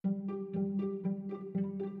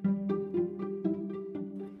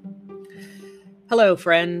Hello,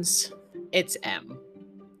 friends. It's M.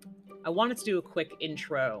 I wanted to do a quick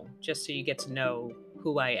intro just so you get to know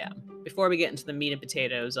who I am before we get into the meat and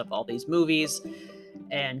potatoes of all these movies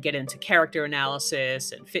and get into character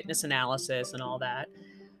analysis and fitness analysis and all that.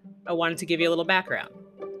 I wanted to give you a little background.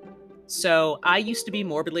 So, I used to be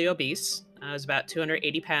morbidly obese. I was about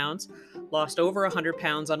 280 pounds, lost over 100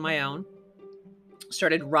 pounds on my own,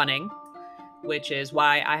 started running, which is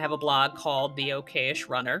why I have a blog called The Okayish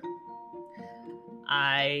Runner.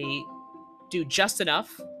 I do just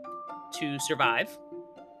enough to survive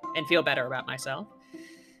and feel better about myself.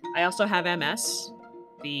 I also have MS,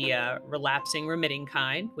 the relapsing remitting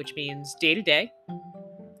kind, which means day to day,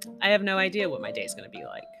 I have no idea what my day is going to be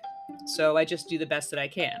like. So I just do the best that I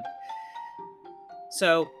can.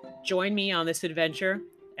 So join me on this adventure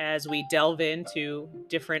as we delve into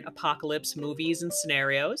different apocalypse movies and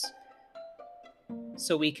scenarios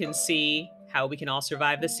so we can see how we can all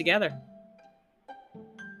survive this together.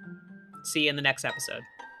 See you in the next episode.